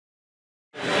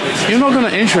You're not going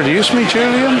to introduce me,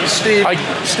 Julian? Steve,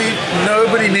 Steve,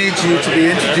 nobody needs you to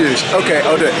be introduced. Okay,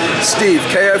 I'll do it. Steve,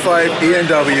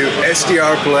 KI5ENW,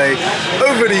 SDRplay.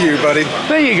 Over to you, buddy.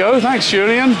 There you go. Thanks,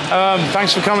 Julian.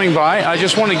 Thanks for coming by. I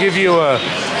just want to give you a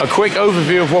quick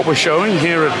overview of what we're showing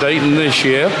here at Dayton this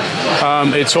year.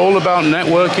 It's all about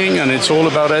networking and it's all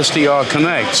about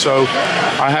SDRconnect. So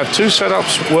I have two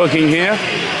setups working here.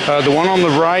 The one on the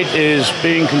right is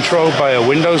being controlled by a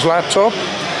Windows laptop,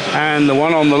 and the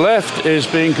one on the left is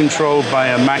being controlled by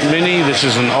a Mac Mini. This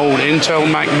is an old Intel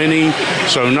Mac Mini,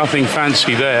 so nothing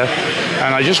fancy there.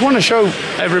 And I just want to show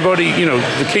everybody, you know,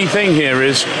 the key thing here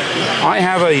is I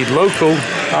have a local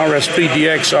NRSP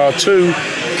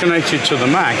R2 connected to the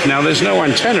Mac. Now there's no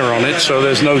antenna on it, so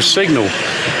there's no signal.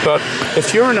 But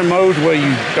if you're in a mode where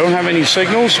you don't have any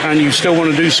signals and you still want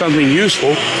to do something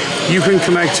useful, you can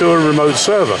connect to a remote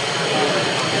server.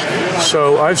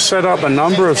 So I've set up a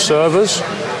number of servers.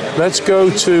 Let's go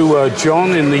to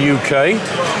John in the UK,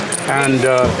 and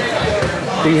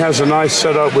he has a nice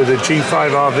setup with a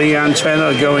G5RV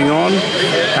antenna going on,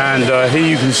 and here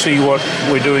you can see what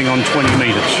we're doing on 20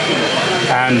 meters.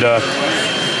 And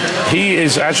he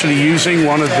is actually using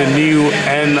one of the new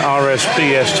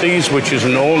NRSP STs, which is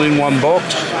an all-in-one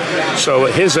box. So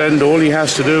at his end, all he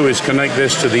has to do is connect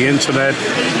this to the internet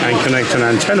and connect an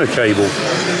antenna cable.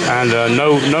 And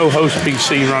no host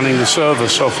PC running the server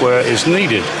software is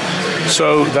needed.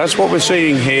 So that's what we're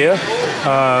seeing here.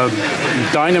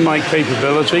 Dynamite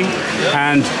capability.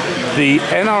 And the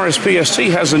NRSP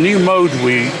ST has a new mode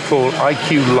we call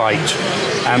IQ Lite.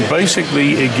 And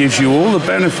basically it gives you all the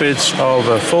benefits of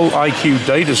a full IQ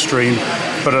data stream,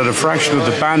 but at a fraction of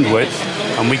the bandwidth.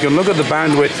 And we can look at the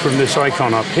bandwidth from this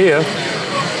icon up here,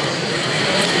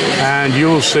 and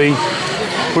you'll see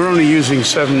we're only using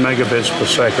 7 megabits per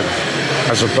second,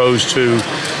 as opposed to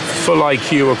full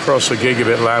IQ across a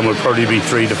gigabit LAN would probably be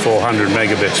 300 to 400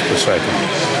 megabits per second.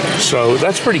 So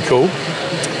that's pretty cool.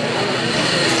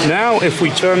 Now, if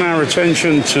we turn our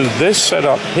attention to this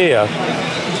setup here,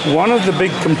 one of the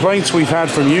big complaints we've had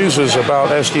from users about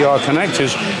SDRconnect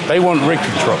is they want rig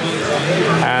control.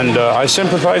 And I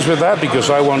sympathize with that because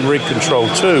I want rig control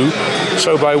too.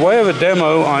 So by way of a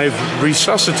demo, I've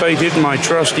resuscitated my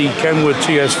trusty Kenwood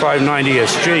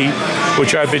TS590SG,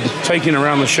 which I've been taking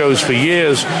around the shows for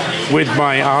years with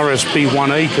my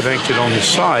RSP1A connected on the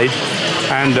side.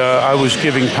 And I was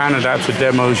giving pan adapter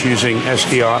demos using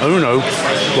SDR Uno.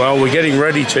 Well, we're getting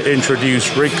ready to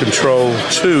introduce rig control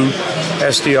to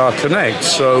SDRconnect.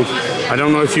 So I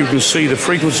don't know if you can see the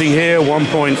frequency here.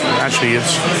 Actually,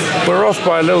 we're off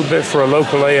by a little bit for a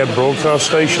local AM broadcast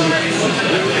station.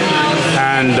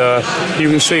 And you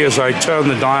can see as I turn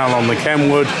the dial on the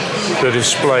Kenwood, the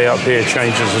display up here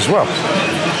changes as well.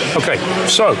 Okay,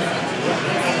 so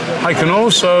I can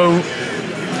also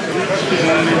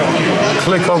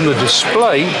click on the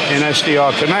display in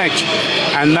SDRconnect,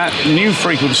 and that new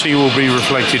frequency will be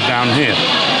reflected down here.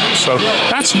 So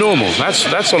that's normal.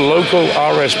 That's a local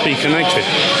RSP connected.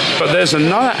 But there's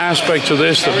another aspect to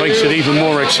this that makes it even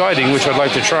more exciting, which I'd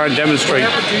like to try and demonstrate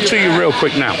to you real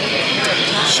quick now.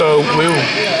 So we'll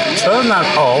turn that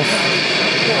off,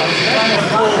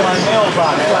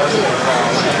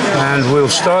 and we'll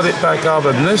start it back up,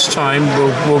 and this time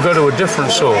we'll go to a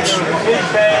different source.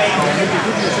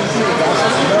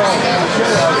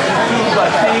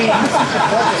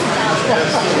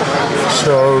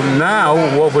 So now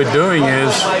what we're doing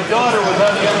is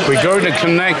we're going to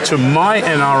connect to my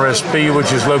NRSP,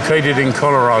 which is located in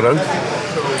Colorado.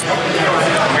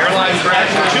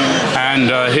 And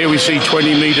here we see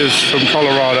 20 meters from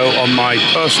Colorado on my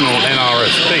personal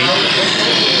NRSP.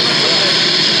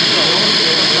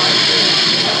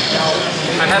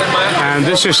 And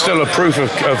this is still a proof of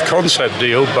concept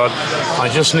deal, but I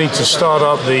just need to start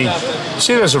up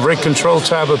see there's a rig control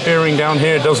tab appearing down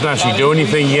here. It doesn't actually do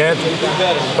anything yet,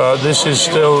 but this is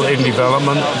still in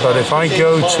development. But if I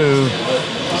go to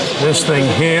this thing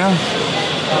here,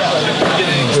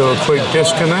 do a quick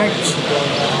disconnect,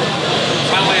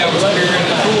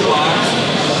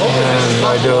 and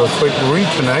I do a quick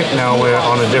reconnect. Now we're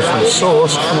on a different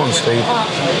source. Come on, Steve.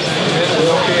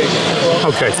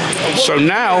 Okay, so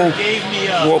now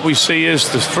what we see is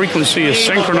the frequency is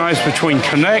synchronized between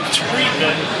Connect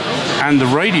and the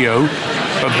radio.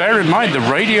 But bear in mind, the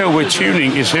radio we're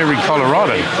tuning is here in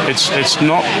Colorado. It's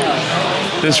not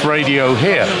this radio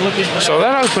here. So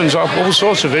that opens up all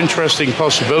sorts of interesting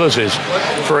possibilities.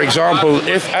 For example,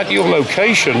 if at your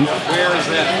location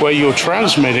where you're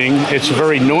transmitting, it's a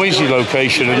very noisy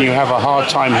location and you have a hard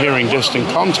time hearing distant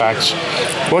contacts,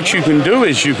 what you can do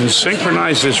is you can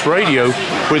synchronize this radio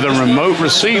with a remote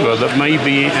receiver that may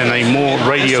be in a more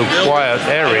radio quiet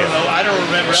area.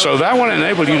 So that will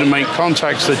enable you to make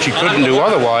contacts that you couldn't do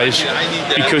otherwise,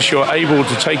 because you're able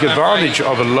to take advantage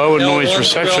of a lower noise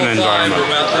reception environment.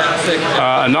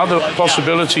 Another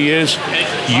possibility is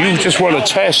you just want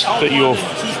to test that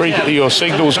your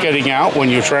signal's getting out when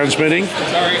you're transmitting.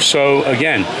 So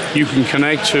again, you can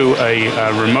connect to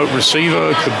a remote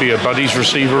receiver, it could be a buddy's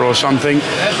receiver or something,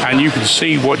 and you can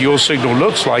see what your signal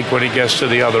looks like when it gets to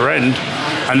the other end.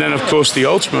 And then, of course, the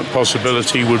ultimate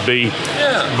possibility would be,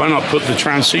 why not put the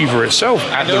transceiver itself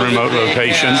at the remote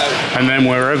location, and then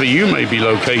wherever you may be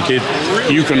located,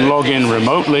 you can log in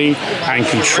remotely and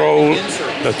control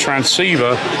the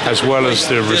transceiver as well as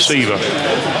the receiver.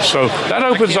 So that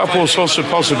opens up all sorts of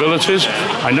possibilities.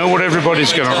 I know what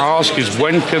everybody's going to ask is,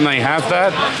 when can they have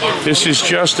that? This is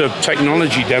just a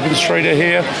technology demonstrator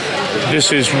here.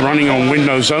 This is running on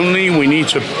Windows only. We need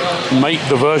to make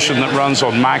the version that runs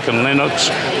on Mac and Linux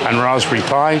and Raspberry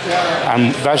Pi,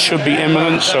 and that should be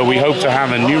imminent. So we hope to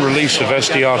have a new release of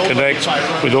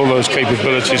SDRconnect with all those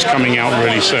capabilities coming out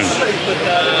really soon.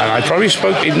 And I probably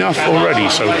spoke enough already,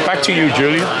 so back to you,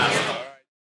 Julian.